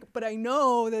criticize, I'm like, but I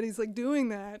know that he's like doing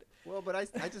that. Well, but I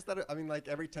just thought, like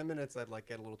every 10 minutes I'd like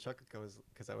get a little chuckle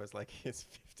because I was like, it's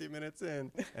 50 minutes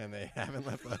in and they haven't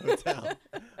left the hotel.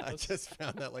 I just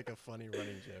found that like a funny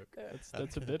running joke.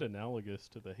 That's a bit analogous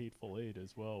to The Hateful Eight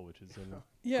as well, which is in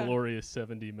Yeah. glorious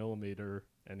 70 millimeter,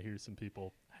 and here's some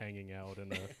people hanging out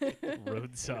in a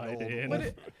roadside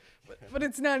inn. But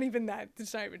it's not even that.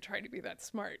 It's not even trying to be that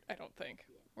smart, I don't think.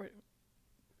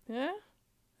 Yeah?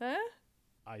 Huh?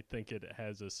 I think it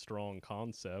has a strong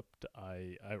concept.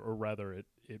 Or rather,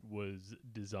 it was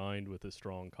designed with a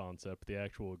strong concept. The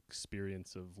actual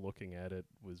experience of looking at it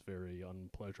was very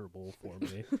unpleasurable for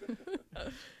me.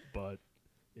 But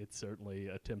it's certainly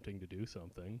attempting to do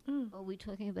something. Are we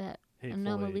talking about Hateful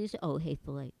anomalies? Oh,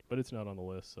 Hateful Eight. But it's not on the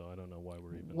list, so I don't know why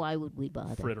we're even Why would we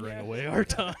bother? frittering away our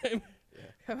time.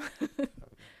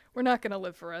 We're not going to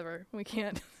live forever. We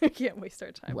can't waste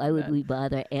our time. Why would we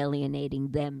bother alienating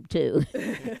them too?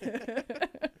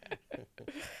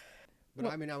 But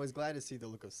I mean, I was glad to see The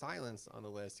Look of Silence on the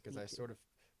list, because I sort of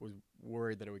was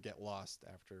worried that it would get lost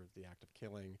after the act of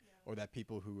killing, or that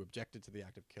people who objected to the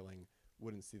act of killing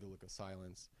wouldn't see The Look of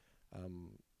Silence.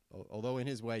 Although in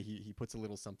his way, he puts a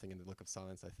little something in The Look of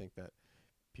Silence, I think that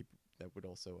that would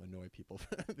also annoy people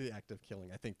for the act of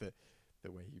killing. I think that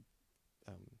the way he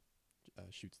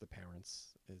shoots the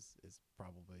parents is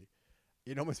probably,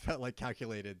 it almost felt like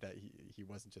calculated, that he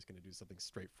wasn't just going to do something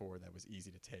straightforward that was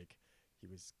easy to take. He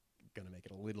was going to make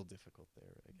it a little difficult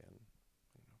there again.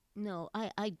 No,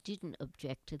 I didn't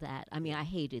object to that. I mean, I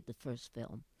hated the first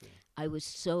film. Yeah. I was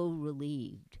so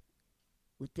relieved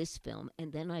with this film,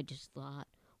 and then I just thought,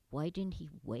 why didn't he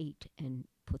wait and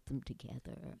put them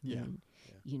together? Yeah. And,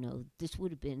 this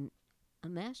would have been a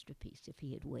masterpiece if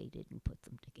he had waited and put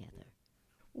them together.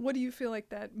 What do you feel like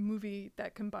that movie,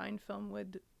 that combined film,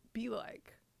 would be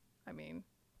like? I mean,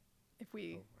 if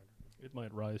we... It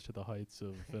might rise to the heights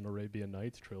of an Arabian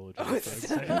Nights trilogy.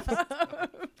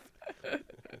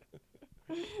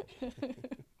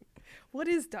 What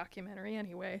is documentary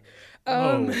anyway?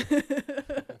 Oh.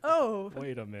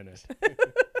 Wait a minute.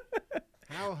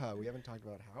 Howha. We haven't talked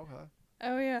about Howha.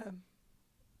 Oh, yeah.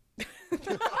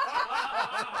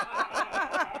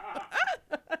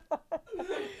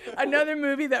 Another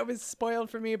movie that was spoiled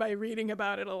for me by reading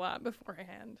about it a lot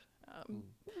beforehand.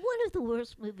 One of the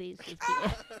worst movies of the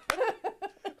year.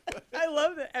 I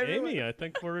love that. Amy, I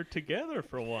think we're together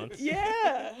for once.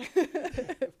 Yeah.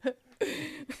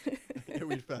 I knew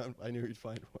we'd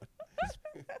find one.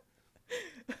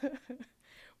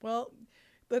 Well,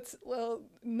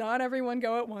 not everyone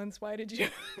go at once. Why did you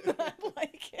not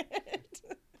like it?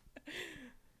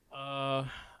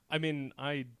 I mean,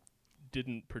 I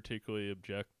didn't particularly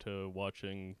object to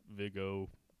watching Viggo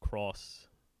cross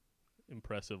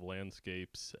impressive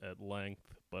landscapes at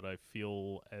length, but I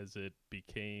feel as it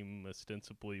became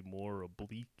ostensibly more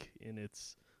oblique in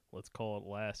its, let's call it,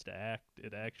 last act,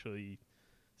 it actually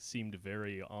seemed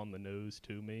very on the nose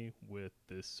to me, with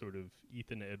this sort of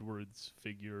Ethan Edwards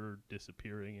figure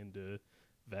disappearing into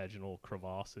vaginal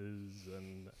crevasses,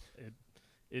 and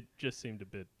it just seemed a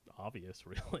bit obvious,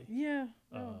 really. Yeah.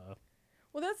 No.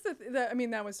 Well, that's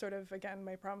that was sort of, again,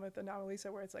 my problem with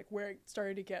Anomalisa, where it's like, where it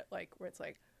started to get like, where it's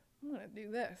like, I'm going to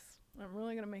do this. I'm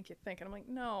really going to make you think. And I'm like,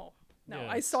 no, yeah,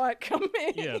 I saw it coming.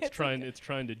 Yeah, it's trying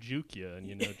to juke you, and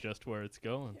you know just where it's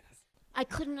going. Yes. I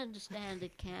couldn't understand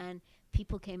it,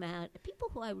 People came out, people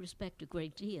who I respect a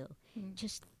great deal,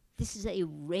 just, this is a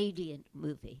radiant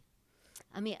movie.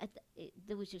 I mean,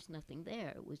 there was just nothing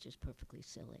there. It was just perfectly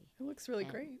silly. It looks really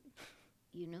great.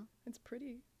 You know? It's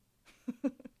pretty.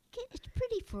 It's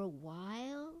pretty for a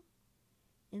while,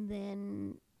 and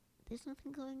then there's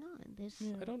nothing going on.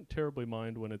 I don't terribly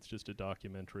mind when it's just a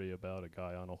documentary about a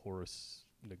guy on a horse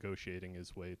negotiating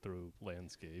his way through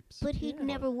landscapes. But he'd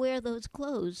never wear those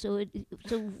clothes, so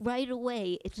right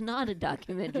away, it's not a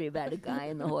documentary about a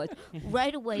guy on the horse.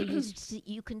 Right away,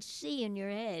 you can see in your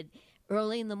head,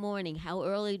 early in the morning, how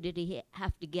early did he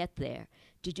have to get there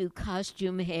to do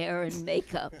costume, hair, and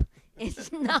makeup? It's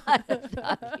not a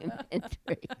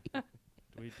documentary.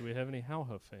 Do we have any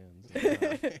Hauha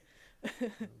fans? I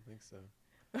don't think so.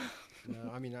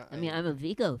 No, I mean, I'm a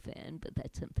Viggo fan, but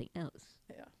that's something else.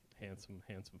 Yeah.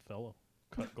 Handsome fellow.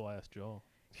 Cut glass jaw.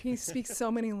 He speaks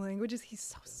so many languages. He's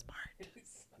so smart.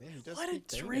 yeah, he does What a speak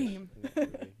Danish dream. in that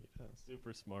movie. He does.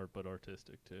 Super smart, but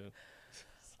artistic too.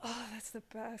 Oh, that's the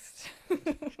best.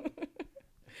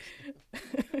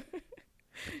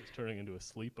 It's turning into a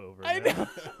sleepover I now.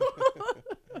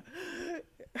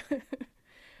 know.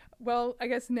 Well, I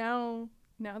guess now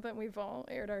that we've all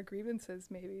aired our grievances,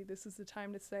 maybe this is the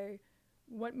time to say,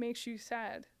 what makes you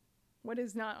sad? What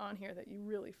is not on here that you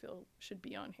really feel should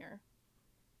be on here?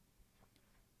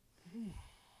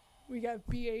 We got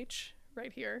BH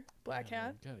right here, Black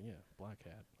Hat. Black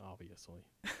Hat, obviously.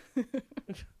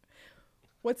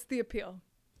 What's the appeal?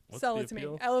 What's Sell the it to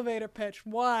appeal? me. Elevator pitch.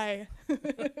 Why?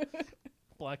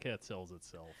 Black Hat sells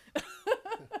itself.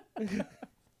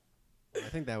 I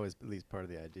think that was at least part of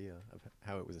the idea of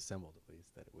how it was assembled, at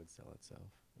least, that it would sell itself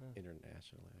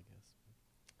internationally,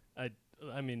 I guess.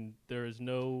 I mean, there is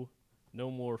no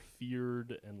more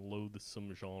feared and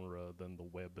loathsome genre than the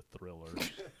web thriller.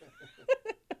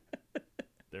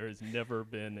 There has never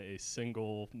been a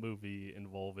single movie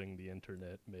involving the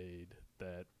internet made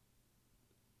that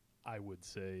I would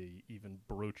say even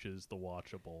broaches the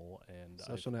watchable. And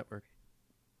Social Network.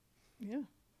 Yeah.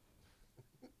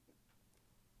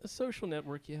 A Social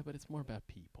Network, yeah, but it's more about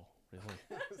people, really.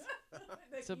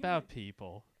 It's about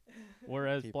people.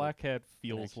 Whereas People. Black Hat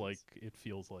feels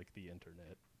Connections. like the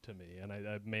internet to me. And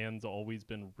Man's always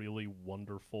been really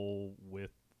wonderful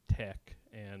with tech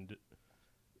and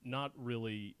not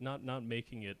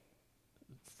making it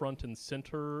front and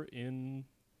center in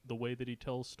the way that he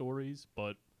tells stories,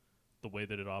 but the way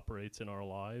that it operates in our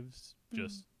lives.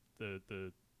 Just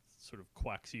the sort of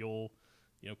coaxial,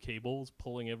 cables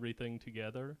pulling everything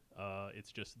together.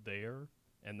 It's just there.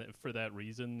 And for that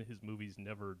reason, his movies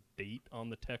never date on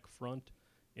the tech front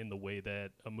in the way that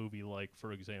a movie like,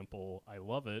 for example, I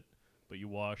Love It, but you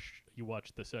watch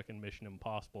the second Mission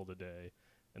Impossible today,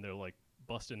 and they're like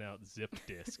busting out zip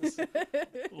discs.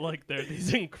 Like they're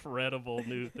these incredible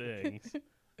new things.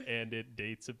 And it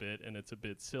dates a bit, and it's a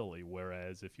bit silly.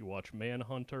 Whereas if you watch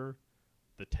Manhunter,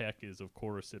 the tech is, of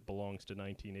course, it belongs to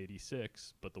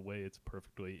 1986, but the way it's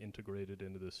perfectly integrated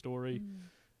into the story,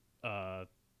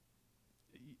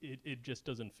 it just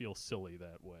doesn't feel silly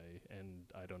that way. And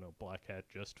I don't know, Black Hat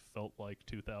just felt like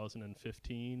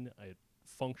 2015. It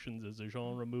functions as a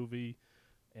genre movie,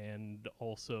 and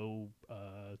also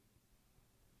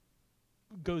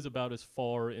goes about as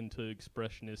far into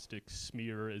expressionistic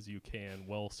smear as you can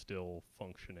while still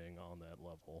functioning on that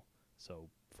level. So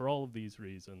for all of these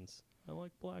reasons, I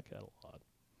like Black Hat a lot.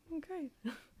 Okay.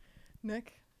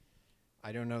 Nick?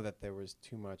 I don't know that there was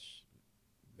too much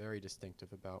very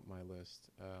distinctive about my list.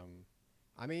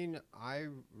 I mean, I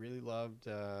really loved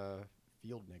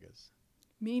Field Niggas.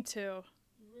 Me too.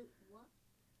 What?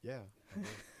 Yeah.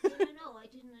 No, I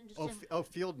didn't understand.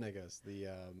 Field Niggas, the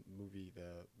movie,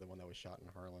 the one that was shot in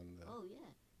Harlem.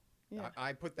 Yeah.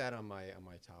 I put that on my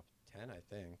top 10, I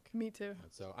think. Me too.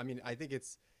 So, I mean, I think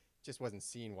it's just wasn't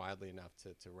seen widely enough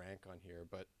to rank on here,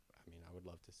 but I mean, I would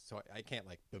love to. So I can't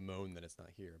like bemoan that it's not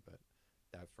here, but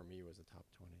that for me was a top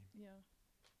 20. Yeah.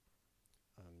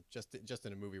 Just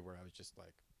in a movie where I was just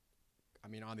like, I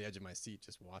mean, on the edge of my seat,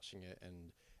 just watching it,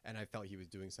 and I felt he was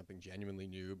doing something genuinely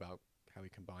new about how he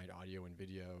combined audio and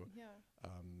video. Yeah.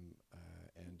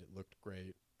 And it looked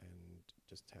great, and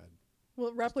just had. Well,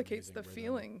 it replicates the rhythm.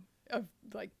 feeling of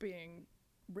like being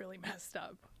really messed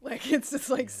up. Like it's just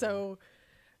like so.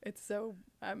 It's so.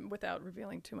 Without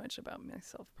revealing too much about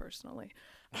myself personally,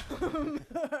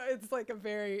 it's like a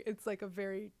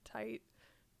very tight,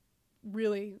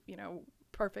 really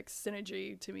perfect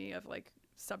synergy to me of like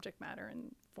subject matter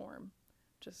and form.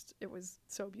 Just it was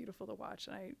so beautiful to watch,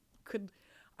 and I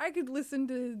could listen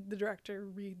to the director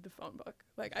read the phone book.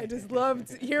 Like I just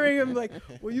loved hearing him like,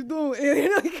 "What you doing?"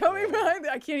 And like coming behind.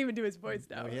 I can't even do his voice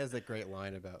now. No, he has that great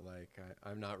line about like,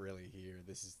 "I'm not really here.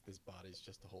 This body's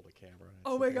just to hold a camera."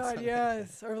 Oh my God,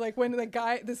 yes. Or like when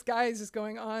this guy is just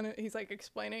going on, and he's like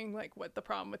explaining like what the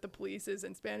problem with the police is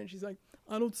in Spanish. He's like,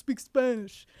 "I don't speak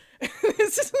Spanish."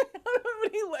 It's just like,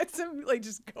 but he lets him like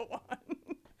just go on.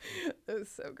 It was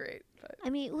so great. But I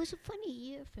mean, it was a funny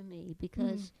year for me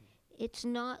because it's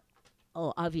not.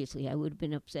 Oh, obviously, I would have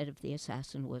been upset if The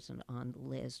Assassin wasn't on the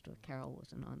list or Carol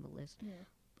wasn't on the list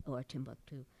or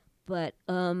Timbuktu. But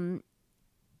I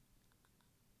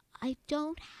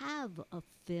don't have a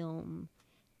film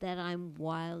that I'm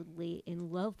wildly in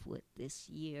love with this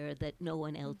year that no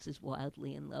one else is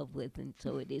wildly in love with, and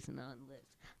so it isn't on the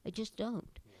list. I just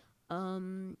don't.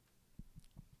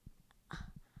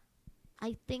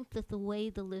 I think that the way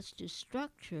the list is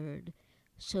structured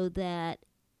so that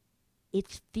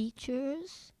it's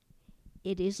features,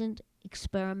 it isn't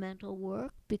experimental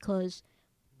work, because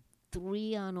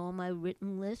 3 on all my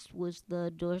written list was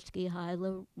the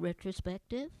Dorsky-Hyler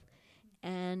retrospective,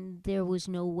 and there was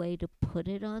no way to put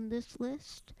it on this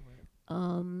list.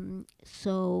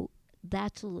 So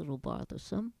that's a little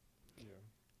bothersome.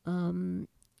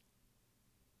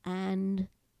 And,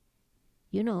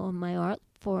 you know, my art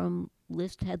forum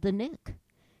list had the Nick.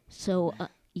 So,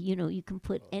 you know, you can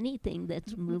put anything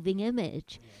that's moving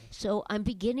image. So I'm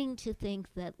beginning to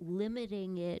think that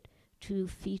limiting it to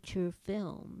feature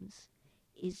films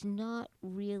is not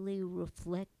really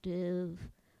reflective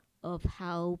of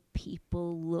how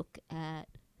people look at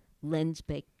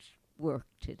lens-based work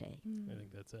today. I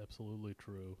think that's absolutely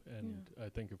true. And I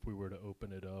think if we were to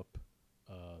open it up,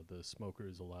 the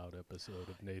Smokers Allowed episode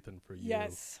of Nathan For You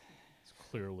is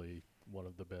clearly one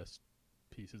of the best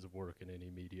pieces of work in any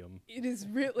medium. it is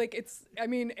really like it's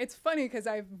funny because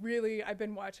I've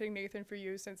been watching Nathan For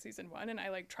You since season 1, and I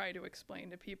like try to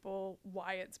explain to people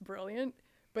why it's brilliant,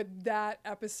 but that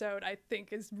episode I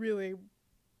think is really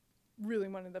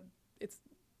one of it's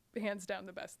hands down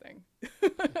the best thing.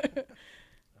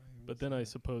 But then I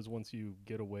suppose once you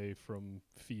get away from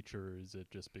features,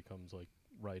 it just becomes like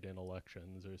write-in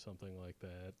elections or something like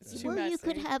that. It's too Well, you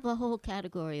could messy. have a whole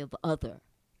category of other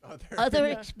Other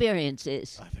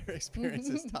experiences. other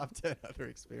experiences, top 10 other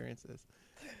experiences.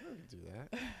 We can do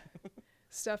that.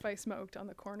 Stuff I smoked on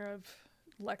the corner of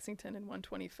Lexington and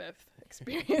 125th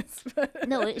experience.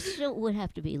 No, it still would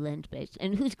have to be lens-based.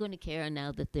 And who's going to care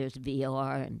now that there's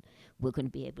VR and we're going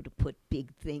to be able to put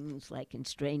big things like in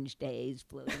Strange Days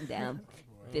floating down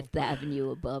Fifth Avenue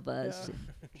above us?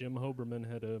 Yeah. Jim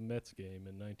Hoberman had a Mets game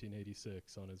in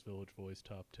 1986 on his Village Voice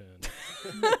Top 10.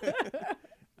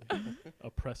 A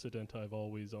precedent I've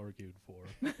always argued for.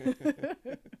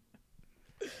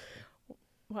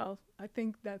 Well, I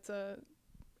think that's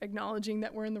acknowledging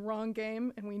that we're in the wrong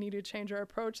game and we need to change our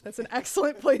approach. That's an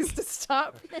excellent place to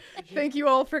stop. Thank you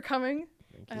all for coming.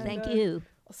 Thank you. And, Thank you.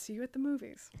 I'll see you at the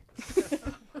movies.